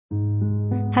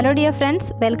Hello dear friends,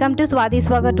 welcome to Swathi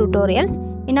Swagath tutorials.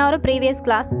 In our previous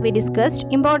class, we discussed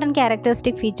important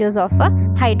characteristic features of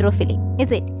hydrophily.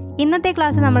 Is it? ഇന്നത്തെ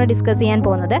class നമ്മൾ discuss ചെയ്യാൻ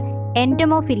പോകുന്നത്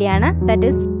entomophily ആണ്, that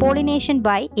is pollination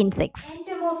by insects.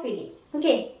 Entomophily.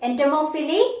 Okay,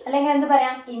 entomophily അല്ലെങ്കിൽ എന്ത്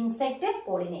പറയാം, insect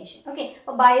pollination. Okay,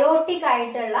 അപ്പൊ biotic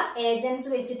ആയിട്ടുള്ള ഏജന്റ്സ്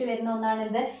വെച്ചിട്ട് വരുന്ന ഒന്നാണ്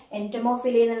ഇത്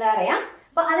entomophily എന്നുള്ള അറിയാം.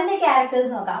 അപ്പൊ അതിന്റെ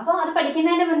ക്യാരക്ടേഴ്സ് നോക്കാം. അപ്പൊ അത്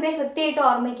പഠിക്കുന്നതിന് മുൻപേ കൃത്യമായിട്ട്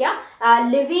ഓർമ്മിക്കാം,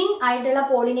 ലിവിങ് ആയിട്ടുള്ള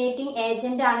പോളിനേറ്റിംഗ്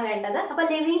ഏജന്റ് ആണ് വേണ്ടത്. അപ്പൊ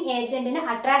ലിവിങ് ഏജന്റിനെ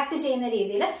അട്രാക്ട് ചെയ്യുന്ന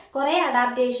രീതിയിൽ കുറെ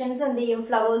അഡാപ്റ്റേഷൻസ് എന്ത് ചെയ്യും,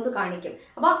 ഫ്ലവേഴ്സ് കാണിക്കും.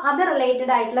 അപ്പൊ അത്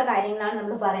റിലേറ്റഡ് ആയിട്ടുള്ള കാര്യങ്ങളാണ്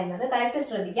നമ്മൾ പറയുന്നത്. കറക്റ്റ്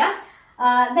ശ്രദ്ധിക്കാം.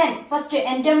 Then first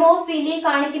entomophily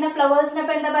കാണിക്കുന്ന ഫ്ലവേഴ്സിന്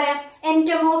അപ്പൊ എന്താ പറയാ,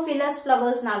 entomophilous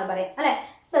flowers എന്നാണ് പറയാം അല്ലെ.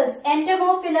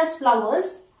 entomophilous flowers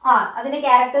are, അതിന്റെ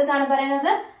ക്യാരക്ടേഴ്സ് ആണ്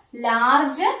പറയുന്നത്.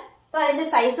 ലാർജ്, അപ്പൊ അതിന്റെ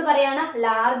സൈസ് പറയാണ്,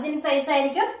 ലാർജ് ഇൻ സൈസ്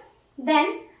ആയിരിക്കും. Then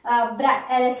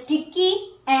sticky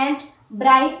and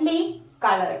brightly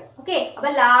coloured. Okay, അപ്പൊ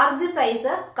ലാർജ്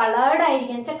സൈസ്, കളേർഡ്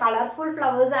ആയിരിക്കും, കളർഫുൾ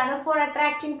ഫ്ലവേഴ്സ് ആണ് ഫോർ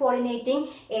അട്രാക്ടിങ് പോളിനേറ്റിംഗ്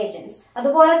ഏജന്റ്സ്.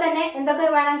 അതുപോലെ തന്നെ എന്തൊക്കെ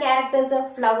വേണം ക്യാരക്ടേഴ്സ്,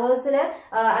 ഫ്ലവേഴ്സിൽ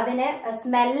അതിന്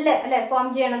സ്മെല്ല് അല്ലെ ഫോം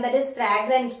ചെയ്യണം, ദാറ്റ് ഈസ്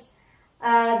ഫ്രാഗ്രൻസ്.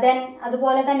 ദെൻ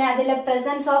അതുപോലെ തന്നെ അതിലെ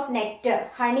presence of nectar,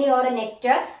 honey or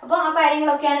nectar. അപ്പൊ ആ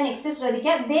കാര്യങ്ങളൊക്കെയാണ് നെക്സ്റ്റ്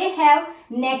ശ്രദ്ധിക്കുക. They have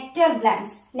nectar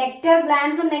glands. Nectar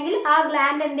glands ഉണ്ടെങ്കിൽ ആ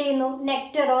ഗ്ലാൻഡ് എന്ത് ചെയ്യുന്നു,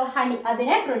 നെക്ടർ ഓർ ഹണി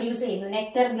അതിനെ പ്രൊഡ്യൂസ് ചെയ്യുന്നു.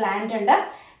 നെക്ടർ ഗ്ലാൻഡ് ഉണ്ട്,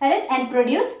 that is and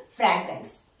produce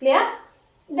fragrance. Clear?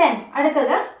 Then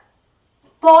അടുത്തത്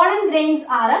pollen grains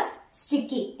are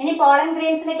sticky. ഇനി pollen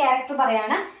grains ന്റെ ക്യാരക്ടർ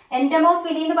പറയാണ്.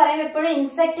 entomophily എന്ന് പറയുമ്പോൾ എപ്പോഴും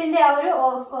ഇൻസെക്ടിന്റെ ആ ഒരു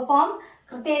ഫോം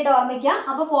കൃത്യമായിട്ട് ഓർമ്മിക്കുക.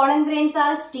 അപ്പൊ pollen grains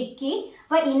are sticky.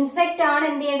 അപ്പൊ ഇൻസെക്ട് ആണ്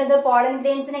എന്ത് ചെയ്യേണ്ടത്, pollen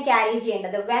grains നെ ക്യാരി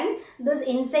ചെയ്യേണ്ടത്. when this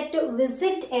insect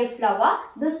visit a flower,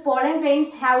 this pollen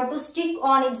grains have to stick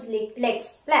on its legs.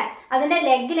 അല്ലെ, അതിന്റെ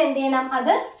ലെഗിൽ എന്ത് ചെയ്യണം,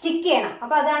 അത് സ്റ്റിക്ക് ചെയ്യണം.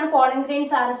 അപ്പൊ അതാണ് pollen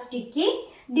grains are sticky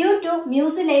due to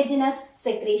mucilaginous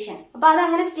secretion. അപ്പൊ അത്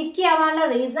അങ്ങനെ സ്റ്റിക്കി ആവാനുള്ള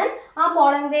റീസൺ ആ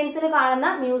പോളൻ ഗ്രെയിൻസിൽ കാണുന്ന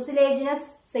മ്യൂസിലേജിനസ്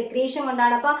സെക്രീഷൻ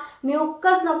കൊണ്ടാണ്. അപ്പൊ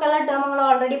മ്യൂക്കസ് എന്നൊക്കെയുള്ള ടേം നമ്മൾ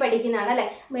ഓൾറെഡി പഠിക്കുന്നതാണ് അല്ലെ.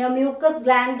 മ്യൂക്കസ്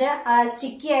ഗ്ലാൻഡ്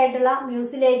സ്റ്റിക്കി ആയിട്ടുള്ള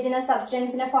മ്യൂസിലേജിനസ്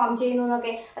സബ്സ്റ്റൻസിനെ ഫോം ചെയ്യുന്നു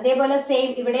എന്നൊക്കെ. അതേപോലെ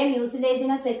സെയിം ഇവിടെ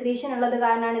മ്യൂസിലേജിനസ് സെക്രീഷൻ ഉള്ളത്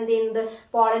കാരണമാണ് എന്ത് ചെയ്യുന്നത്,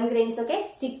 പോളൻ ഗ്രെയിൻസ് ഒക്കെ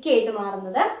സ്റ്റിക്കി ആയിട്ട്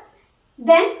മാറുന്നത്.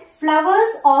 Then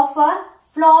flowers offer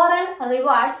floral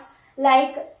rewards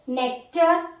like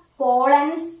nectar,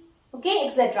 pollens, okay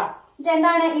etcetera.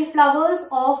 എന്താണ് ഈ ഫ്ലവേഴ്സ്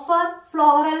ഓഫർ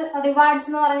ഫ്ലോറൽ റിവാർഡ്സ്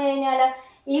എന്ന് പറഞ്ഞു കഴിഞ്ഞാൽ,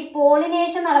 ഈ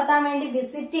പോളിനേഷൻ നടത്താൻ വേണ്ടി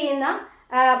വിസിറ്റ് ചെയ്യുന്ന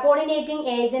പോളിനേറ്റിംഗ്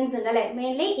ഏജന്റ്സ് ഉണ്ട് അല്ലെ,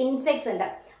 മെയിൻലി ഇൻസെക്ട്സ് ഉണ്ട്.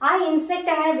 ആ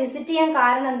ഇൻസെക്ട് അങ്ങനെ വിസിറ്റ് ചെയ്യാൻ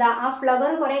കാരണം എന്താ, ആ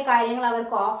ഫ്ലവർ കുറെ കാര്യങ്ങൾ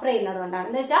അവർക്ക് ഓഫർ ചെയ്യുന്നത് കൊണ്ടാണ്.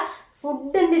 എന്ന് വെച്ചാൽ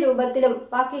ഫുഡിന്റെ രൂപത്തിലും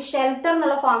ബാക്കി ഷെൽട്ടർ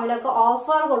എന്നുള്ള ഫോമിലൊക്കെ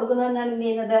ഓഫർ കൊടുക്കുന്നതുകൊണ്ടാണ് എന്ത്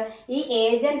ചെയ്യുന്നത്, ഈ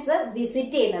ഏജന്റ്സ്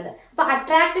വിസിറ്റ് ചെയ്യുന്നത്. അപ്പൊ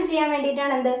അട്രാക്ട് ചെയ്യാൻ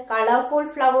വേണ്ടിയിട്ടാണ് എന്ത്, colourful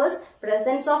flowers,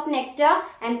 presence of nectar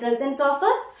and presence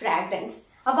of fragrance.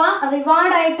 അപ്പൊ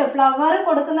റിവാർഡ് ആയിട്ട് ഫ്ലവർ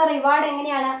കൊടുക്കുന്ന റിവാർഡ്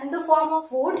എങ്ങനെയാണ്, in the form of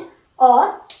food or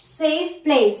safe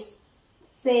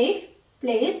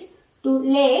place to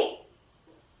Leh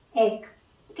egg.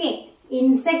 Okay,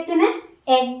 ഇൻസെക്ടിന്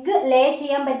egg ലേ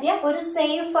ചെയ്യാൻ പറ്റിയ ഒരു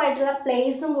സേഫ് ആയിട്ടുള്ള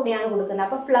പ്ലേസും കൂടിയാണ് കൊടുക്കുന്നത്.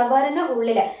 അപ്പൊ ഫ്ലവറിന്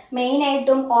ഉള്ളില്, മെയിൻ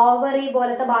ആയിട്ടും ഓവറി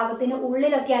പോലത്തെ ഭാഗത്തിന്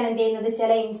ഉള്ളിലൊക്കെയാണ് എന്ത് ചെയ്യുന്നത്,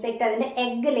 ചില ഇൻസെക്ട് അതിന്റെ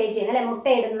എഗ് ലേ ചെയ്യുന്നത് അല്ലെ,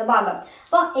 മുട്ടയിടുന്ന ഭാഗം.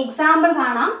 അപ്പൊ എക്സാമ്പിൾ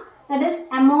കാണാം, ദാറ്റ് ഈസ്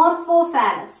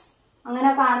അമോർഫോഫാലസ്.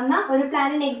 അങ്ങനെ കാണുന്ന ഒരു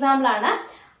പ്ലാന്റിന്റെ എക്സാമ്പിൾ ആണ്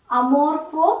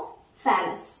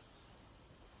അമോർഫോഫാലസ്.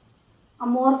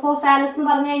 അമോർഫോഫാലസ് എന്ന്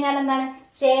പറഞ്ഞു കഴിഞ്ഞാൽ എന്താണ്,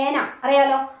 ചേന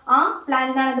അറിയാലോ, ആ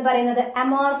പ്ലാന്റിനാണ് ഇത് പറയുന്നത്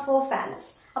അമോർഫോഫാലസ്.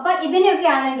 അപ്പൊ ഇതിനൊക്കെ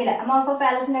ആണെങ്കിൽ,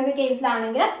 അമോർഫോഫാലസിന്റെ ഒക്കെ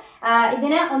കേസിലാണെങ്കിൽ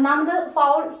ഇതിന് ഒന്നാമത്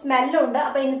ഫൗൾ സ്മെല്ലുണ്ട്.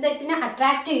 അപ്പൊ ഇൻസെക്ടിനെ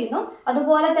അട്രാക്ട് ചെയ്യുന്നു.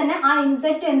 അതുപോലെ തന്നെ ആ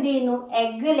ഇൻസെക്ട് എന്ത് ചെയ്യുന്നു,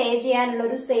 എഗ് ലേ ചെയ്യാനുള്ള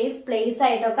ഒരു സേഫ് പ്ലേസ്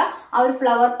ആയിട്ടൊക്കെ ആ ഒരു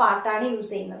ഫ്ലവർ പാർട്ടാണ്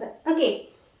യൂസ് ചെയ്യുന്നത്. ഓക്കെ,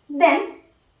 ദെൻ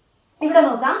ഇവിടെ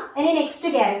നോക്കാം. ഇനി നെക്സ്റ്റ്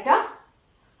ക്യാരക്ടർ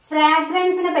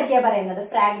ഫ്രാഗ്രൻസിനെ പറ്റിയാ പറയുന്നത്.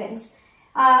 ഫ്രാഗ്രൻസ്,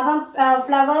 അപ്പം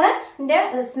ഫ്ലവറിന്റെ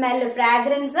സ്മെല്ല്,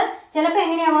 ഫ്രാഗ്രൻസ് ചിലപ്പോ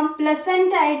എങ്ങനെയാവാം,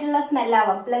 പ്ലസന്റ് ആയിട്ടുള്ള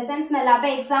സ്മെല്ലാവാം, പ്ലസന്റ് സ്മെല്ല്. അപ്പൊ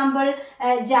എക്സാമ്പിൾ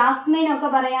ജാസ്മിൻ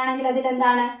ഒക്കെ പറയുകയാണെങ്കിൽ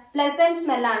അതിലെന്താണ്, പ്ലസന്റ്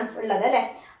സ്മെല്ലാണ് ഉള്ളത് അല്ലെ.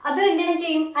 അത് എന്തിനു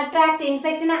ചെയ്യും, അട്രാക്ട്,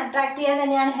 ഇൻസെക്ടിനെ അട്രാക്ട് ചെയ്യാൻ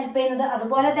തന്നെയാണ് ഹെൽപ്പ് ചെയ്യുന്നത്.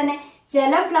 അതുപോലെ തന്നെ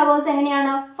ചില ഫ്ലവേഴ്സ്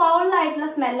എങ്ങനെയാണ്, ഫൗൾ ആയിട്ടുള്ള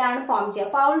സ്മെല്ലാണ് ഫോം ചെയ്യുക,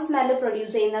 ഫൗൾ സ്മെല്ല്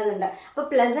പ്രൊഡ്യൂസ് ചെയ്യുന്നതുണ്ട്. അപ്പൊ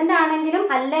പ്ലസന്റ് ആണെങ്കിലും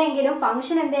അല്ലെങ്കിലും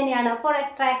ഫംഗ്ഷൻ എന്ത് തന്നെയാണ്, ഫോർ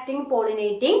അട്രാക്ടിങ്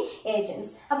പോളിനേറ്റിംഗ്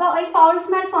ഏജന്റ്സ്. അപ്പൊ ഈ ഫൗൾ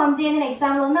സ്മെൽ ഫോം ചെയ്യുന്ന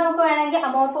എക്സാമ്പിൾ ഒന്ന് നമുക്ക് വേണമെങ്കിൽ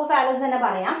അമോർഫോഫാലസ് തന്നെ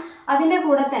പറയാം. അതിന്റെ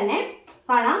കൂടെ തന്നെ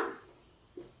കാണാം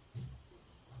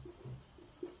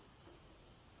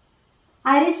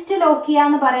അരിസ്റ്റലോക്കിയ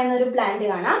എന്ന് പറയുന്ന ഒരു പ്ലാന്റ്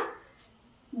കാണാം.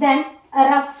 ദെൻ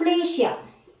റഫ്ലീഷ്യ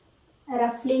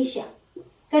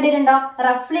കേട്ടിട്ടുണ്ടോ?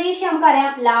 റഫ്ലേഷ്യ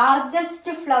നമുക്കറിയാം,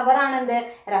 ലാർജസ്റ്റ് ഫ്ലവർ ആണ് എന്ത്,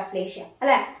 റഫ്ലേഷ്യ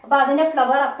അല്ലെ. അപ്പൊ അതിന്റെ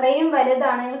ഫ്ലവർ അത്രയും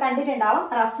വലുതാണ്, നിങ്ങൾ കണ്ടിട്ടുണ്ടാവും.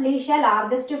 Rafflesia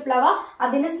largest flower.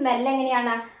 അതിന്റെ സ്മെൽ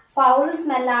എങ്ങനെയാണ്, ഫൗൾ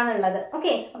സ്മെല്ലാണുള്ളത്.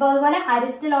 ഓക്കെ, അപ്പൊ അതുപോലെ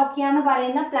അരിസ്റ്റലോക്കിയ എന്ന്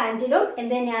പറയുന്ന പ്ലാന്റിലും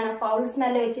എന്ത് തന്നെയാണ്, ഫൗൾ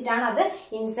സ്മെല്ല് വെച്ചിട്ടാണ് അത്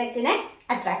ഇൻസെക്റ്റിനെ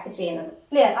അട്രാക്ട് ചെയ്യുന്നത്.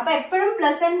 ക്ലിയർ? അപ്പൊ എപ്പോഴും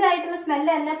പ്ലസന്റ് ആയിട്ടുള്ള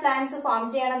സ്മെല്ല് തന്നെ പ്ലാന്റ്സ് ഫോം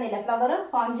ചെയ്യണമെന്നില്ല, ഫ്ലവർ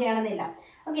ഫോം ചെയ്യണമെന്നില്ല.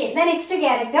 Okay, next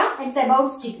character it's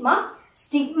about stigma.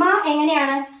 Stigma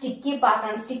എങ്ങനെയാണ്, സ്റ്റിക്കി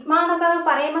പാർട്ടാണ്. സ്റ്റിഗ്മ എന്നൊക്കെ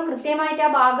പറയുമ്പോൾ കൃത്യമായിട്ട് ആ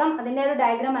ഭാഗം അതിന്റെ ഒരു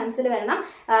ഡയഗ്രാം മനസ്സിൽ വരണം.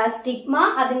 സ്റ്റിഗ്മ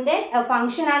അതിന്റെ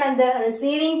ഫംഗ്ഷൻ ആണ് എന്ത്,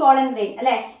 റിസീവിംഗ് പോളൻ ഗ്രെയിൻ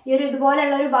അല്ലെ, ഈ ഒരു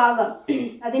ഇതുപോലുള്ള ഒരു ഭാഗം,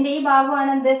 അതിന്റെ ഈ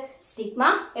ഭാഗമാണ് എന്ത്, സ്റ്റിഗ്മ.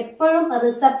 എപ്പോഴും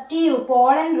റിസപ്റ്റീവ്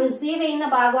പോളൻ റിസീവ് ചെയ്യുന്ന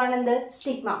ഭാഗമാണ് എന്ത്,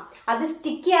 സ്റ്റിഗ്മ. അത്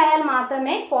സ്റ്റിക്കി ആയാൽ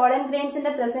മാത്രമേ പോളൻ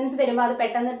ഗ്രെയിൻസിന്റെ പ്രസൻസ് വരുമ്പോൾ അത്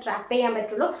പെട്ടെന്ന് ട്രാപ്പ് ചെയ്യാൻ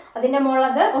പറ്റുള്ളൂ, അതിന്റെ മുകളിൽ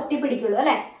അത് ഒട്ടിപ്പിടിക്കുള്ളൂ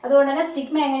അല്ലെ. അതുകൊണ്ട് തന്നെ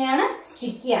സ്റ്റിഗ്മ എങ്ങനെയാണ്,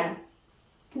 സ്റ്റിക്കിയാണ്.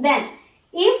 Then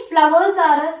if flowers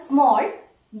are small,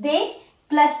 they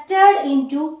clustered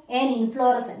into an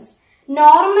inflorescence.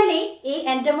 Normally ഈ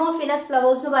എന്റമോഫിലസ്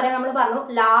ഫ്ലവേഴ്സ് എന്ന് പറയാൻ നമ്മൾ പറഞ്ഞു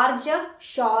ലാർജ്,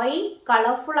 ഷോയി,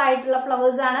 കളർഫുൾ ആയിട്ടുള്ള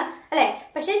ഫ്ലവേഴ്സ് ആണ് അല്ലെ.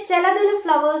 പക്ഷെ ചിലതിൽ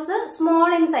ഫ്ലവേഴ്സ് സ്മോൾ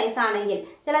ഇൻ സൈസ് ആണെങ്കിൽ,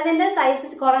 ചിലതിന്റെ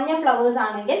സൈസ് കുറഞ്ഞ ഫ്ലവേഴ്സ്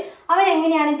ആണെങ്കിൽ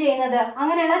അവരെങ്ങനെയാണ് ചെയ്യുന്നത്,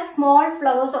 അങ്ങനെയുള്ള സ്മോൾ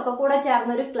ഫ്ലവേഴ്സ് ഒക്കെ കൂടെ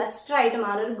ചേർന്ന് ഒരു ക്ലസ്റ്റർ ആയിട്ട്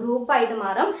മാറും, ഒരു ഗ്രൂപ്പ് ആയിട്ട്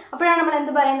മാറും. അപ്പോഴാണ് നമ്മൾ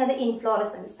എന്ത് പറയുന്നത്,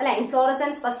 ഇൻഫ്ലോറസൻസ് അല്ലെ.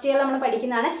 ഇൻഫ്ലോറസൻസ് ഫസ്റ്റ് ഇയർ നമ്മൾ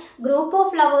പഠിക്കുന്നതാണ്. Group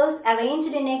of flowers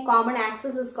arranged in A common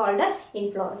axis is called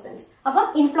inflorescence. അപ്പൊ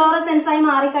ഇൻഫ്ലോറസൻസ് ആയി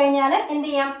മാറിക്കഴിഞ്ഞാൽ എന്ത്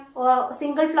ചെയ്യാം,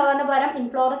 സിംഗിൾ ഫ്ലവറിന് പകരം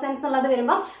ഇൻഫ്ലോറസൻസ് എന്നുള്ളത്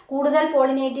വരുമ്പോൾ കൂടുതൽ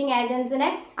പോളിനേറ്റിംഗ് ഏജൻസിനെ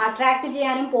അട്രാക്ട്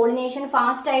ചെയ്യാനും പോളിനേഷൻ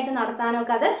ഫാസ്റ്റ് ആയിട്ട് നടത്താനും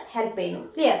ഒക്കെ അത് ഹെൽപ്പ് ചെയ്യുന്നു.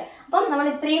 ക്ലിയർ? അപ്പം നമ്മൾ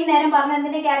ഇത്രയും നേരം പറഞ്ഞ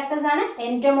എന്തിന്റെ ക്യാരക്ടേഴ്സ് ആണ്,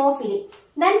 എന്റമോഫിലി.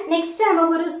 ദെൻ നെക്സ്റ്റ്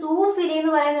നമുക്കൊരു സൂഫിലി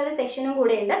എന്ന് പറയുന്ന ഒരു സെക്ഷനും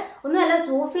കൂടെ ഉണ്ട്. ഒന്നുമല്ല,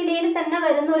 സൂഫിലിയിൽ തന്നെ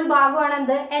വരുന്ന ഒരു ഭാഗമാണ്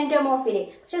എന്ത്, എന്റമോഫിലി.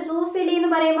 പക്ഷെ സൂഫിലി എന്ന്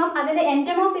പറയുമ്പോൾ അതിൽ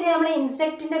എന്റമോഫിലി നമ്മുടെ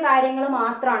ഇൻസെക്ടിന്റെ കാര്യങ്ങൾ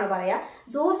മാത്രമാണ് പറയാ.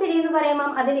 സൂഫിലി എന്ന് പറയുമ്പോൾ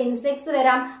അതിൽ ഇൻസെക്ട്സ്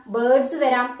വരാം, ബേർഡ്സ്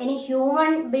വരാം, ഇനി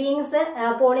ഹ്യൂമൻ ബീയിങ്സ്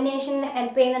പോളിനേഷൻ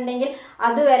ഹെൽപ്പ് ചെയ്യുന്നുണ്ടെങ്കിൽ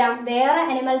അത് വരാം, വേറെ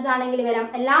അനിമൽസ് ആണെങ്കിൽ വരാം.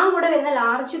 എല്ലാം കൂടെ വരുന്ന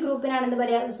ലാർജ് ഗ്രൂപ്പിനാണ് എന്ത്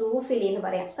പറയാ, സൂഫിലി എന്ന്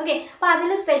പറയാം. ഓക്കെ, അപ്പൊ അതിൽ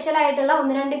സ്പെഷ്യൽ ആയിട്ടുള്ള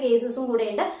 1-2 കേസസും കൂടെ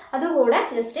ഉണ്ട്, അതുകൂടെ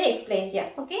ജസ്റ്റ് എക്സ്പ്ലെയിൻ ചെയ്യാം.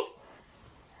 Okay,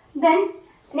 then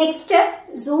next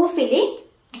സൂഫിലി.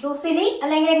 സൂഫിലി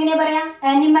അല്ലെങ്കിൽ എങ്ങനെയാ പറയാ,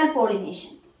 animal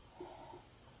pollination.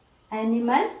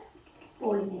 Animal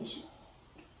pollination.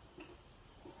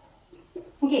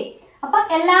 Okay, അപ്പൊ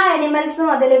എല്ലാ അനിമൽസും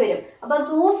അതിൽ വരും. അപ്പൊ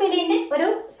സൂഫിലിന്റെ ഒരു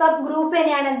സബ് ഗ്രൂപ്പ്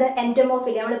തന്നെയാണ് എന്ത്,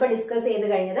 എന്റമോഫിലി. നമ്മളിപ്പോ ഡിസ്കസ് ചെയ്ത്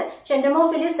കഴിഞ്ഞത്. പക്ഷെ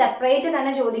എന്റമോഫിലി സെപ്പറേറ്റ്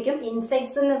തന്നെ ചോദിക്കും,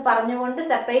 ഇൻസെക്ട്സ് എന്ന് പറഞ്ഞുകൊണ്ട്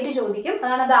സെപ്പറേറ്റ് ചോദിക്കും,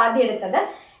 അതാണ് അത് ആദ്യം എടുത്തത്.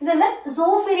 ഇതിൽ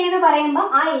സൂഫിലി എന്ന് പറയുമ്പോൾ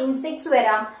ആ ഇൻസെക്ട്സ്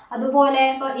വരാം, അതുപോലെ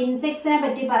ഇപ്പൊ ഇൻസെക്ട്സിനെ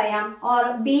പറ്റി പറയാം, ഓർ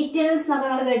ബീറ്റിൽസ് എന്നൊക്കെ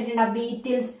നിങ്ങൾ കേട്ടിട്ടുണ്ടോ,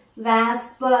 ബീറ്റിൽസ്,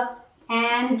 വാസ്പ്,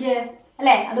 ആൻഡ്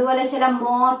അല്ലെ, അതുപോലെ ചില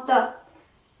മോത്ത്,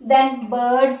 ദെൻ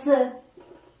ബേർഡ്സ്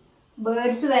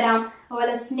വരാം,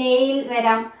 അതുപോലെ സ്നെയിൽ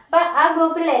വരാം. അപ്പൊ ആ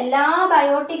ഗ്രൂപ്പിലുള്ള എല്ലാ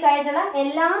ബയോട്ടിക് ആയിട്ടുള്ള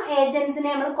എല്ലാ ഏജൻസിനെ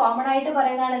നമ്മൾ കോമൺ ആയിട്ട്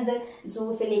പറയുന്നതാണ് എന്ത്,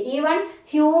 സൂഫിലി. ഈവൻ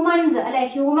ഹ്യൂമൻസ് അല്ലെ,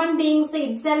 human beings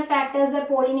itself act as A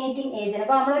pollinating agent.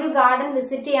 അപ്പൊ നമ്മളൊരു ഗാർഡൻ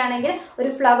വിസിറ്റ് ചെയ്യുകയാണെങ്കിൽ ഒരു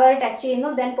ഫ്ലവർ ടച്ച് ചെയ്യുന്നു,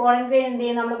 ദെൻ പോളൻ ഗ്രെയിൻ എന്ത്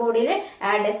ചെയ്യുന്നു, നമ്മുടെ ബോഡിയിൽ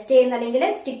ഡസ്റ്റ് ചെയ്യുന്നു അല്ലെങ്കിൽ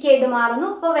സ്റ്റിക്ക് ചെയ്ത് മാറുന്നു.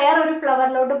 അപ്പൊ വേറൊരു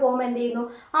ഫ്ലവറിലോട്ട് പോകുമ്പോൾ എന്ത് ചെയ്യുന്നു,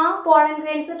 ആ പോളൻ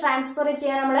ഗ്രെയിൻസ് ട്രാൻസ്ഫർ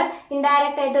ചെയ്യാൻ നമ്മൾ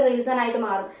ഇൻഡയറക്റ്റ് ആയിട്ട് റീസൺ ആയിട്ട്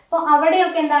മാറും. അപ്പൊ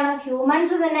അവിടെയൊക്കെ എന്താണ്,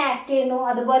 ഹ്യൂമൻസ് തന്നെ ആക്ട് ചെയ്യുന്നു,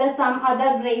 അതുപോലെ സം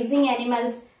അതർ ഗ്രേസിംഗ്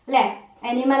അനിമൽസ് അല്ലെ,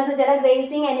 അനിമൽസ്, ചില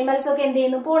ഗ്രേസിംഗ് അനിമൽസ് ഒക്കെ എന്ത്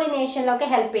ചെയ്യുന്നു, പോളിനേഷനിലൊക്കെ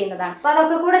ഹെൽപ്പ് ചെയ്യുന്നതാണ്. അപ്പൊ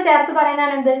അതൊക്കെ കൂടെ ചേർത്ത്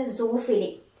പറയുന്നതാണ് എന്ത്, സൂഫിലി.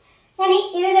 ഇനി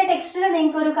ഇതിലെ ടെക്സ്റ്റിൽ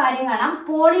നിങ്ങൾക്ക് ഒരു കാര്യം കാണാം,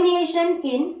 പോളിനേഷൻ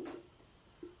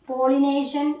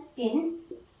ഇൻ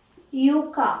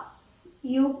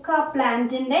യൂക്ക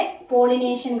പ്ലാന്റിന്റെ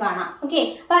പോളിനേഷൻ കാണാം. ഓക്കെ,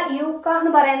 അപ്പൊ യൂക്ക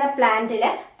എന്ന് പറയുന്ന പ്ലാന്റില്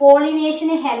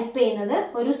പോളിനേഷന് ഹെൽപ്പ് ചെയ്യുന്നത്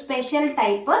ഒരു സ്പെഷ്യൽ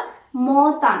ടൈപ്പ്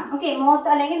മോത്ത് ആണ്. ഓക്കെ, മോത്ത്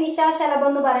അല്ലെങ്കിൽ നിശാശലഭം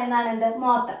എന്ന് പറയുന്നതാണ് എന്ത്,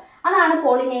 മോത്ത്. അതാണ്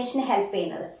പോളിനേഷന് ഹെൽപ്പ്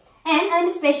ചെയ്യുന്നത്. And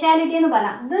അതിന്റെ സ്പെഷ്യാലിറ്റി എന്ന്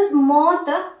പറഞ്ഞാൽ this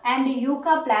moth and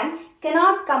yucca plant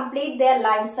cannot complete their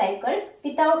life cycle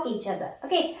without each other.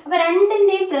 Okay, അപ്പൊ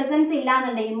രണ്ടിന്റെയും പ്രസൻസ്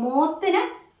ഇല്ലാന്നുണ്ടെങ്കിൽ മോത്തിന്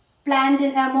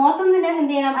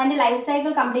എന്ത് ചെയ്യണം, അതിന്റെ ലൈഫ്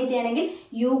സൈക്കിൾ കംപ്ലീറ്റ് ചെയ്യണമെങ്കിൽ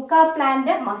യൂക്ക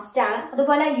പ്ലാന്റ് മസ്റ്റ് ആണ്.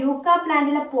 അതുപോലെ യൂക്ക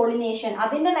പ്ലാന്റിലെ പോളിനേഷൻ,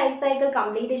 അതിന്റെ ലൈഫ് സൈക്കിൾ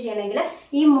കംപ്ലീറ്റ് ചെയ്യണമെങ്കിൽ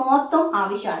ഈ മോത്തും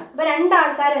ആവശ്യമാണ്. അപ്പൊ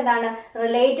രണ്ടാൾക്കാർ എന്താണ്,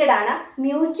 റിലേറ്റഡ് ആണ്,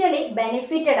 മ്യൂച്വലി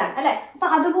ബെനിഫിറ്റഡ് ആണ് അല്ലെ. അപ്പൊ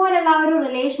അതുപോലുള്ള ഒരു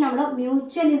റിലേഷൻ നമ്മൾ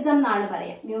മ്യൂച്വലിസം എന്നാണ്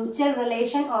പറയാം, മ്യൂച്വൽ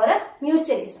റിലേഷൻ ഓർ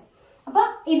മ്യൂച്വലിസം. അപ്പൊ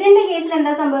ഇതിന്റെ കേസിൽ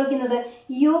എന്താ സംഭവിക്കുന്നത്,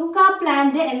 യൂക്ക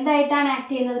പ്ലാന്റ് എന്തായിട്ടാണ്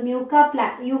ആക്ട് ചെയ്യുന്നത്,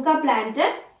 yucca plant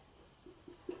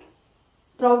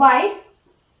provide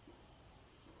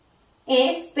a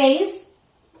space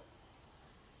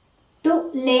to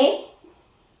lay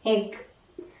egg.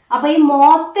 അപ്പൊ ഈ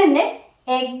മോത്തിന്റെ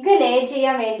എഗ് ലേ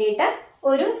ചെയ്യാൻ വേണ്ടിയിട്ട്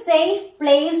ഒരു സേഫ്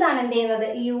പ്ലേസ് ആണ് എന്ത് ചെയ്യുന്നത്,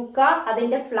 യൂക്ക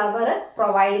അതിന്റെ ഫ്ലവർ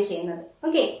പ്രൊവൈഡ് ചെയ്യുന്നത്.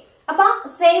 ഓക്കെ, അപ്പൊ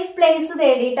സേഫ് പ്ലേസ്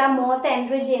തേടിയിട്ട് ആ മോത്ത്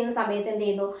എൻട്രി ചെയ്യുന്ന സമയത്ത് എന്ത്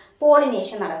ചെയ്യുന്നു,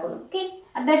 പോളിനേഷൻ നടക്കുന്നു. Okay,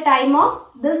 at the time of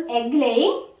this egg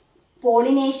laying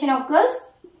pollination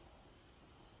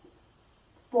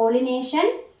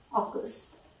occurs.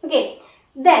 Okay,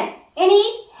 then ഇനി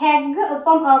എഗ്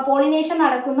ഇപ്പം പോളിനേഷൻ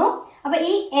നടക്കുന്നു. അപ്പൊ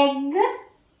ഈ എഗ്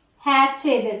ഹാച്ച്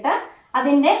ചെയ്തിട്ട്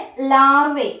അതിന്റെ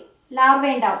ലാർവേ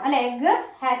ഉണ്ടാവും അല്ലെ. എഗ്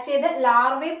ഹാച്ച് ചെയ്ത്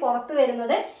ലാർവേ പുറത്തു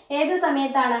വരുന്നത് ഏത്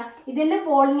സമയത്താണ്? ഇതിന്റെ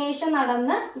പോളിനേഷൻ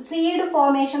നടന്ന് സീഡ്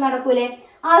ഫോർമേഷൻ നടക്കൂലേ,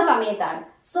 ആ സമയത്താണ്.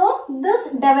 സോ ദിസ്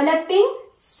ഡെവലപ്പിംഗ്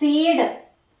സീഡ്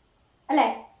അല്ലെ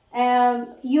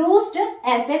used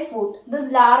as A food.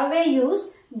 This larvae use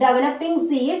developing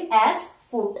seed as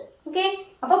food. Okay,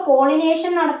 അപ്പൊ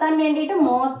പോളിനേഷൻ നടത്താൻ വേണ്ടിയിട്ട്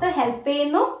മോത്ത് ഹെൽപ്പ്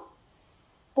ചെയ്യുന്നു.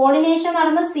 പോളിനേഷൻ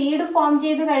നടന്ന് സീഡ് ഫോം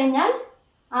ചെയ്ത് കഴിഞ്ഞാൽ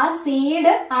ആ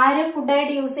സീഡ് ആര്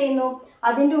ഫുഡായിട്ട് യൂസ് ചെയ്യുന്നു?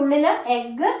 അതിന്റെ ഉള്ളില്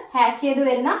എഗ് ഹാച്ച് ചെയ്ത്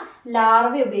വരുന്ന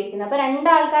ലാർവ ഉപയോഗിക്കുന്നു. അപ്പൊ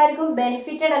രണ്ടാൾക്കാർക്കും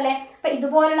ബെനിഫിറ്റഡ് അല്ലെ. അപ്പൊ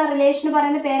ഇതുപോലുള്ള റിലേഷൻ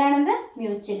പറയുന്ന പേരാണെന്ത്?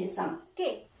 മ്യൂച്വലിസം. ഓക്കെ,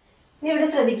 ഇനി ഇവിടെ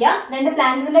ശ്രദ്ധിക്കുക, രണ്ട്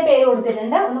പ്ലാന്റ്സിന്റെ പേര്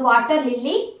കൊടുത്തിട്ടുണ്ട്. ഒന്ന് water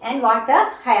lily and water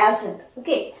hyacinth.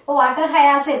 Okay, അപ്പൊ വാട്ടർ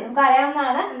ഹയാസിന്ത് നമുക്ക്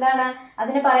അറിയാവുന്നതാണ്. എന്താണ്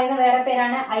അതിന് പറയുന്ന വേറെ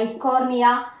പേരാണ് Eichhornia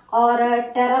or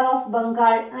terror of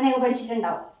Bengal. അങ്ങനെയൊക്കെ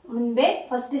പഠിച്ചിട്ടുണ്ടാവും മുൻപേ.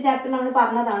 ഫസ്റ്റ് ചാപ്റ്റർ നമ്മൾ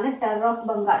പറഞ്ഞതാണ് ടെറർ ഓഫ്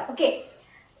ബംഗാൾ. ഓക്കെ,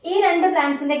 ഈ രണ്ട്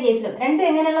പ്ലാന്റ്സിന്റെ കേസിലും രണ്ടും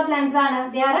എങ്ങനെയുള്ള പ്ലാന്റ്സ് ആണ്?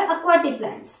 They are aquatic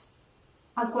plants.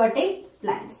 Aquatic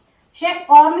plants. പക്ഷെ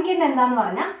ഓർമ്മിക്കേണ്ട എന്താന്ന്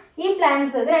പറഞ്ഞാൽ ഈ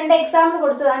പ്ലാന്റ്സ് രണ്ട് എക്സാമ്പിൾ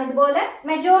കൊടുത്തതാണ്. ഇതുപോലെ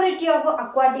majority of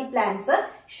aquatic plants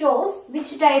shows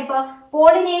which type?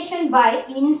 Pollination by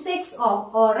insects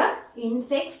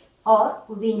or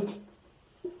wind.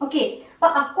 Okay, അപ്പൊ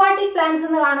അക്വാട്ടിക് പ്ലാന്റ്സ്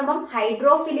എന്ന് കാണുമ്പോൾ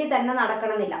ഹൈഡ്രോഫിലി തന്നെ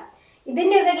നടക്കണമെന്നില്ല.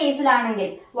 ഇതിന്റെയൊക്കെ കേസിലാണെങ്കിൽ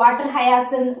വാട്ടർ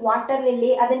ഹയാസിൻ, വാട്ടർ ലില്ലി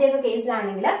അതിന്റെയൊക്കെ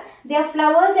കേസിലാണെങ്കിൽ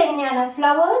ഫ്ലവേഴ്സ് എങ്ങനെയാണ്?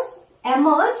 Flowers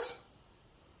emerge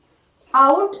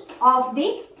out of the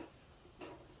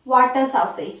water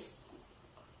surface.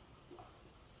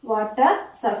 Water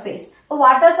surface. അപ്പൊ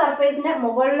വാട്ടർ സർഫേസിന്റെ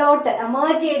മുകളിലോട്ട്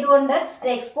എമേർജ് ചെയ്തുകൊണ്ട്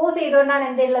എക്സ്പോസ് ചെയ്തുകൊണ്ടാണ്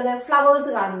എന്തുള്ളത്?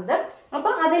 ഫ്ലവേഴ്സ് കാണുന്നത്. അപ്പൊ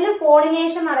അതിൽ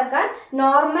പോളിനേഷൻ നടക്കാൻ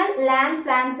നോർമൽ ലാൻഡ്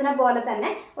പ്ലാന്റ്സിനെ പോലെ തന്നെ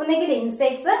ഒന്നെങ്കിൽ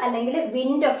ഇൻസെക്ട്സ് അല്ലെങ്കിൽ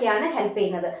വിൻഡ് ഒക്കെയാണ് ഹെൽപ്പ്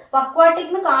ചെയ്യുന്നത്. അപ്പൊ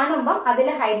അക്വാട്ടിക് കാണുമ്പോൾ അതിൽ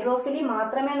ഹൈഡ്രോഫിലി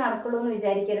മാത്രമേ നടക്കുള്ളൂ എന്ന്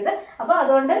വിചാരിക്കരുത്. അപ്പൊ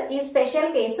അതുകൊണ്ട് ഈ സ്പെഷ്യൽ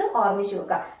കേസ് ഓർമ്മിച്ചു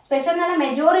വെക്കുക. സ്പെഷ്യൽ നല്ല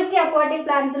മെജോറിറ്റി അക്വാട്ടിക്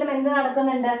പ്ലാന്റ്സിലും എന്ത്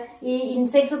നടക്കുന്നുണ്ട്? ഈ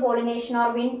insects pollination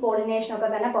or wind pollination ഒക്കെ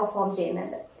തന്നെ പെർഫോം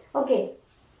ചെയ്യുന്നുണ്ട്. ഓക്കെ,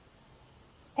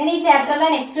 ഇനി ഈ ചാപ്റ്ററിലെ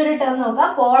നെക്സ്റ്റ് ഒരു ടേം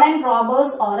നോക്കുക, pollen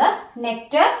robbers or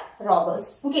nectar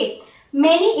robbers. Okay,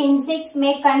 many insects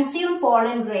may consume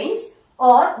pollen grains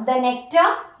or the nectar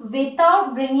without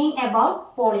bringing about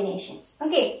pollination.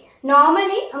 Okay,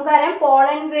 normally നമുക്കറിയാം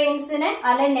പോളൻ ഗ്രെയിൻസിനെ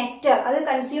അല്ലെ nectar അത്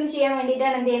കൺസ്യൂം ചെയ്യാൻ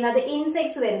വേണ്ടിയിട്ടാണ് എന്ത് ചെയ്യുന്നത്?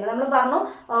 ഇൻസെക്ട്സ് വരുന്നത്. നമ്മൾ പറഞ്ഞു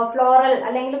ഫ്ലോറൽ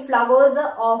അല്ലെങ്കിൽ flowers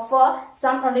offer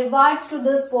some rewards to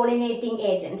this pollinating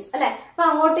agents അല്ലെ. അപ്പൊ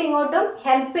അങ്ങോട്ടും ഇങ്ങോട്ടും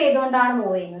ഹെൽപ്പ് ചെയ്തുകൊണ്ടാണ്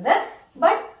മൂവ് ചെയ്യുന്നത്.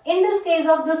 But in this case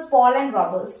of this pollen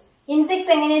robbers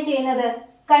insects എങ്ങനെയാണ് ചെയ്യുന്നത്?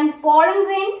 pollen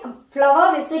grain flower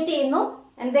visit ചെയ്യുന്നു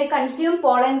and they consume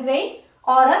pollen grain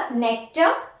or a nectar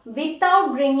without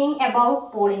bringing about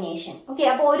pollination. Okay,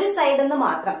 അപ്പൊ ഒരു സൈഡിൽ നിന്ന്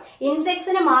മാത്രം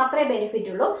ഇൻസെക്ട്സിന് മാത്രമേ ബെനിഫിറ്റ്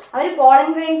ഉള്ളൂ. അവർ പോളൻ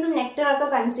ഗ്രെയിൻസും നെക്ടറും ഒക്കെ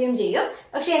കൺസ്യൂം ചെയ്യും,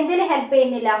 പക്ഷെ എന്തിൽ ഹെൽപ്പ്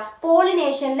ചെയ്യുന്നില്ല?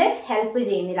 പോളിനേഷനിൽ ഹെൽപ്പ്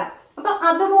ചെയ്യുന്നില്ല. അപ്പൊ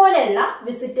അതുപോലെയുള്ള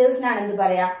വിസിറ്റേഴ്സിനാണ് എന്ത്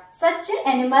പറയാ? Such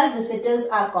animal visitors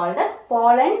are called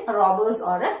pollen robbers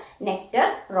or nectar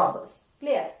robbers.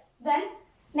 Clear? Then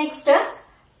next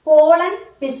pollen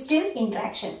pistil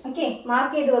interaction. Okay,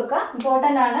 mark ചെയ്ത് വെക്കുക,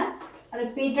 ഇമ്പോർട്ടന്റ് ആണ്,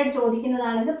 റിപ്പീറ്റഡ്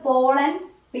ചോദിക്കുന്നതാണിത്. Pollen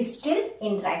pistil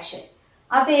interaction.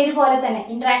 ആ പേര് പോലെ തന്നെ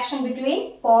interaction between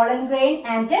pollen grain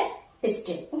and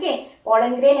pistil. Okay,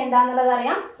 pollen grain എന്താന്നുള്ളത്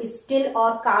അറിയാം. Pistil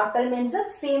or carpal means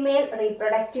female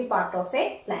reproductive part of A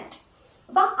plant.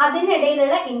 അപ്പൊ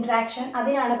അതിനിടയിലുള്ള ഇന്ററാക്ഷൻ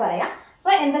അതിനാണ് പറയാ.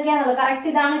 അപ്പൊ എന്തൊക്കെയാന്നുള്ളത്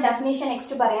കറക്റ്റ് ഇതാണ് ഡെഫിനിഷൻ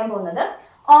നെക്സ്റ്റ് പറയാൻ പോകുന്നത്.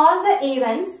 All the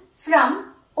events from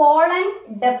pollen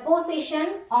deposition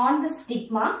on the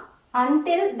stigma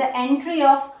until the entry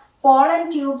of pollen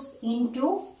tubes into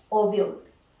ovule.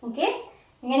 Okay,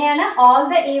 ഇങ്ങനെയാണ് all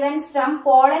the events from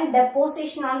pollen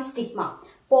deposition on stigma.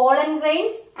 Pollen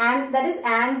grains and that is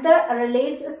and the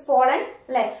release is pollen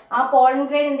അല്ലെ. ആ pollen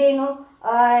grain എന്ത് ചെയ്യുന്നു?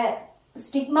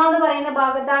 Stigma എന്ന് പറയുന്ന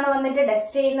ഭാഗത്താണ് വന്നിട്ട്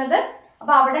dust ചെയ്യുന്നത്.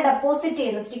 അപ്പൊ അവിടെ ഡെപ്പോസിറ്റ്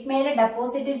ചെയ്യുന്നു, സ്റ്റിഗ്മയിൽ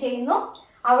ഡെപ്പോസിറ്റ് ചെയ്യുന്നു.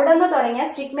 അവിടെ നിന്ന് തുടങ്ങിയ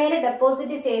സ്റ്റിഗ്മയിൽ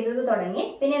ഡെപ്പോസിറ്റ് ചെയ്തത് തുടങ്ങി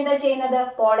പിന്നെ എന്താ ചെയ്യുന്നത്?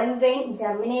 പോളൻ ഗ്രെയിൻ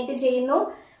ജെർമിനേറ്റ് ചെയ്യുന്നു.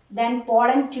 ദെൻ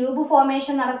പോളൻ ട്യൂബ്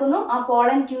ഫോർമേഷൻ നടക്കുന്നു. ആ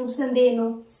പോളൻ ട്യൂബ്സ് എന്ത് ചെയ്യുന്നു?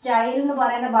 സ്റ്റൈൽ എന്ന്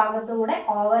പറയുന്ന ഭാഗത്തുകൂടെ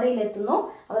ഓവറിൽ എത്തുന്നു.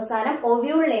 അവസാനം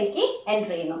ഒവ്യൂളിലേക്ക്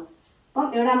എൻറ്റർ ചെയ്യുന്നു. അപ്പം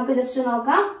ഇവിടെ നമുക്ക് ജസ്റ്റ്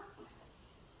നോക്കാം.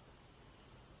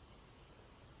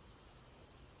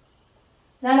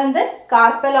 ഇതാണ് എന്ത്?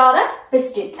 കാർപ്പൽ ഓർ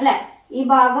പിസ്റ്റിൽ അല്ലെ. ഈ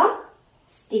ഭാഗം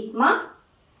stigma,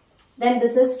 then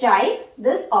this is style,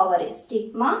 this ovary.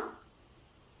 Stigma,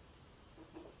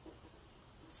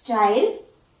 style,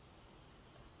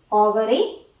 ovary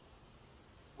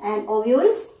and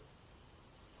ovules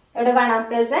ഇവിടെ കാണാം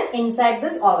present inside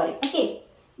this ovary. Okay,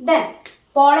 then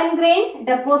pollen grain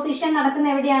deposition നടക്കുന്ന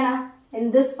എവിടെയാണ്?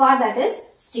 in this part, that is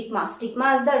stigma. Stigma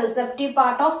is the receptive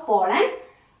part of pollen,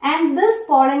 and this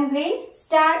pollen grain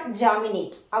start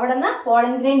germinate. Avadana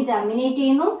pollen grain germinate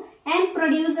cheyunu and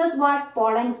produces what?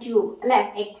 Pollen tube. Alle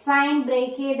exine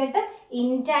break cheyidittu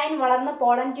intine valarna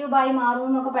pollen tube ആയി മാറുന്നു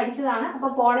എന്നൊക്കെ പഠിച്ചതാണ്.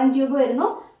 അപ്പോൾ pollen tube വരുന്നു.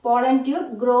 Pollen tube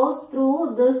grows through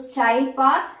this child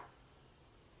part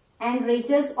and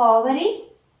reaches ovary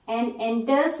and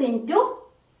enters into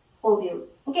ovule.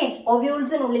 Okay,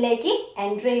 ovules ഉള്ളിലേക്ക്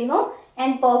enter ചെയ്യുന്നു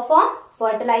and perform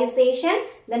fertilization,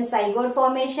 then zygote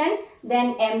formation, then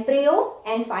embryo,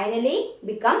 and finally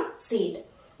become seed.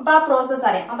 അപ്പോൾ ആ process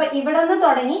അറിയാം. അപ്പൊ ഇവിടെ നിന്ന്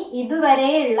തുടങ്ങി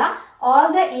ഇതുവരെയുള്ള all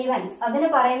the events അതിന്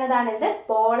പറയുന്നതാണ് ഇത്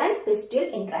pollen pistil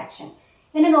interaction.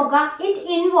 ഇനി നോക്കാം, it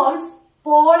involves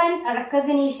pollen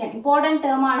recognition. Important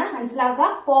term ആണ്, മനസ്സിലാക്കുക.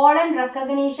 pollen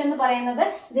recognition എന്ന് പറയുന്നത്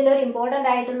ഇതിലൊരു ഇമ്പോർട്ടന്റ്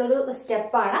ആയിട്ടുള്ള ഒരു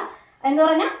സ്റ്റെപ്പാണ്. എന്ന്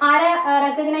പറഞ്ഞാൽ ആരെ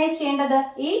റെക്കഗ്നൈസ് ചെയ്യേണ്ടത്?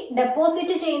 ഈ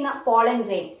ഡെപ്പോസിറ്റ് ചെയ്യുന്ന pollen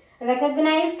grain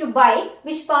recognized by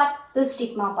which part? The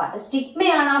stigma part.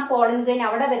 സ്റ്റിഗ്മയാണ് ആ പോളൻ ഗ്രെയിൻ,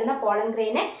 അവിടെ വരുന്ന പോളൻ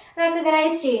ഗ്രെയിനെ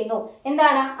റെക്കഗ്നൈസ് ചെയ്യുന്നു.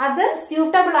 എന്താണ് അത്?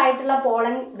 സ്യൂട്ടബിൾ ആയിട്ടുള്ള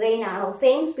പോളൻ ഗ്രെയിൻ ആണോ,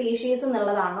 സെയിം സ്പീഷീസ്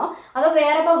എന്നുള്ളതാണോ, അതോ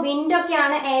വേറെ ഇപ്പൊ വിൻഡ്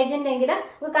ഒക്കെയാണ് ഏജന്റ് എങ്കിൽ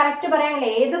കറക്റ്റ്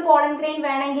പറയാനില്ല. ഏത് പോളൻ ഗ്രെയിൻ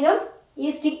വേണമെങ്കിലും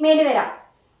ഈ സ്റ്റിഗ്മയിൽ വരാം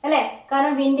അല്ലെ,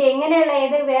 കാരണം വിൻഡ് എങ്ങനെയുള്ള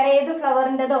വേറെ ഏത്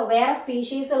ഫ്ലവറിന്റെതോ വേറെ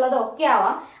സ്പീഷീസ് ഉള്ളതോ ഒക്കെ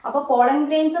ആവാം. അപ്പൊ പോളൻ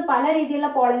ഗ്രെയിൻസ് പല രീതിയിലുള്ള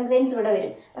പോളൻ ഗ്രെയിൻസ് ഇവിടെ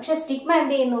വരും. പക്ഷെ സ്റ്റിഗ്മ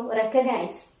എന്ത് ചെയ്യുന്നു?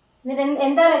 റെക്കഗ്നൈസ്.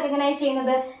 എന്താ റെക്കഗ്നൈസ്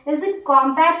ചെയ്യുന്നത്? Is it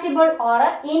compatible or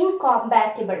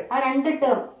ഇൻകോമ്പാറ്റിബിൾ? ആ രണ്ട്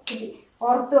ടേം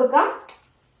ഓർത്തു വെക്കാം.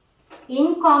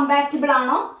 ഇൻകോമ്പാറ്റിബിൾ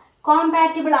ആണോ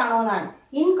കോമ്പാറ്റിബിൾ ആണോ എന്നാണ്.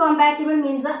 ഇൻകോമ്പാറ്റിബിൾ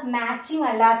മീൻസ് മാച്ചിങ്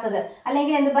അല്ലാത്തത്,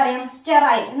 അല്ലെങ്കിൽ എന്ത് പറയാം,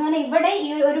 സ്റ്റെറൈൽ എന്ന് പറഞ്ഞാൽ ഇവിടെ ഈ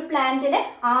ഒരു പ്ലാന്റില്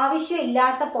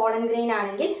ആവശ്യമില്ലാത്ത പോളൻ ഗ്രെയിൻ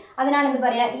ആണെങ്കിൽ അതിനാണ് എന്ത്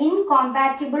പറയാ?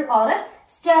 ഇൻകോമ്പാറ്റിബിൾ ഓർ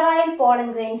സ്റ്റെറൈൽ പോളൻ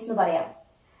ഗ്രെയിൻസ് എന്ന് പറയാം.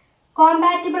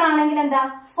 കോമ്പാറ്റിബിൾ ആണെങ്കിൽ എന്താ?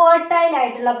 ഫെർട്ടൈൽ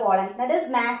ആയിട്ടുള്ള പോളൻ, ദാറ്റ് ഈസ്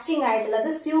മാച്ചിങ് ആയിട്ടുള്ളത്,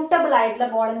 സ്യൂട്ടബിൾ ആയിട്ടുള്ള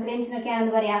പോളൻ ഗ്രെയിൻസിനൊക്കെയാണ്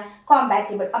എന്ത് പറയാ?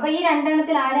 കോമ്പാറ്റിബിൾ. അപ്പൊ ഈ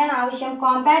രണ്ടെണ്ണത്തിൽ ആരാണ് ആവശ്യം?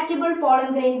 കോമ്പാറ്റിബിൾ പോളൻ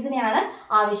ഗ്രെയിൻസിനെയാണ്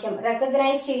ആവശ്യം.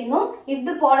 റെക്കഗ്നൈസ് ചെയ്യുന്നു. If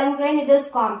the pollen grain it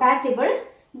is compatible,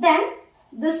 then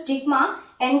the stigma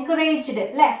encouraged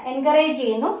അല്ലെ, എൻകറേജ്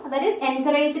ചെയ്യുന്നു. That is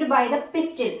encouraged by the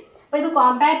pistil. അപ്പൊ ഇത്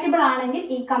കോമ്പാറ്റിബിൾ ആണെങ്കിൽ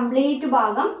ഈ കംപ്ലീറ്റ്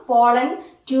ഭാഗം pollen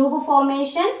tube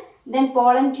formation, then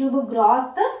pollen tube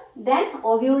growth, then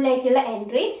ഓവ്യൂളിലേക്കുള്ള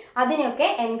entry, അതിനെയൊക്കെ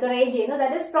എൻകറേജ് ചെയ്യുന്നു.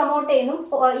 ദാറ്റ് ഈസ് പ്രൊമോട്ട് ചെയ്യുന്നു.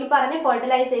 ഈ പറഞ്ഞ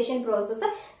ഫെർട്ടിലൈസേഷൻ പ്രോസസ്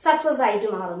സക്സസ്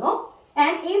ആയിട്ട് മാറുന്നു.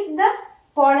 And if the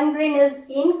pollen grain is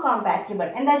ഇൻകോമ്പാറ്റിബിൾ,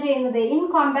 എന്താ ചെയ്യുന്നത്?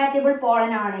 ഇൻകോമ്പാറ്റിബിൾ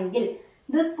പോളൻ ആണെങ്കിൽ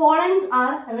this pollens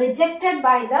R rejected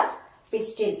by the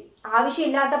pistil.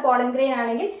 ആവശ്യമില്ലാത്ത പോളൻ ഗ്രെയിൻ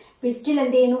ആണെങ്കിൽ പിസ്റ്റിൽ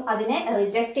എന്ത് ചെയ്യുന്നു? അതിനെ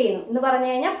റിജക്ട് ചെയ്യുന്നു. എന്ന് പറഞ്ഞു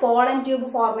കഴിഞ്ഞാൽ പോളൻ ട്യൂബ്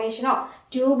ഫോർമേഷനോ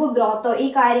ട്യൂബ് ഗ്രോത്തോ ഈ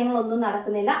കാര്യങ്ങളൊന്നും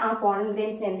നടക്കുന്നില്ല. ആ പോളൻ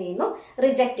ഗ്രെയിൻസ് എന്ത് ചെയ്യുന്നു?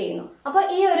 റിജക്ട് ചെയ്യുന്നു. അപ്പൊ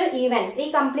ഈ ഒരു ഈവന്റ്സ്, ഈ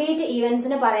കംപ്ലീറ്റ്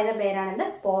ഈവന്റ്സിന് പറയുന്ന പേരാണിത്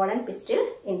pollen pistil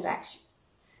interaction.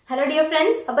 Hello dear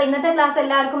friends, അപ്പൊ ഇന്നത്തെ ക്ലാസ്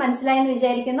എല്ലാവർക്കും മനസ്സിലായെന്ന്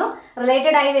വിചാരിക്കുന്നു.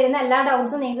 റിലേറ്റഡ് ആയി വരുന്ന എല്ലാ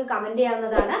ഡൗട്ട്സും നിങ്ങൾക്ക് കമന്റ്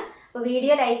ചെയ്യാവുന്നതാണ്. അപ്പൊ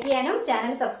വീഡിയോ ലൈക്ക് ചെയ്യാനും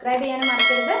ചാനൽ സബ്സ്ക്രൈബ് ചെയ്യാനും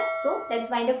മറക്കരുത്. So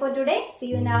let's wind up for today.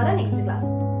 See you in our next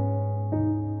class.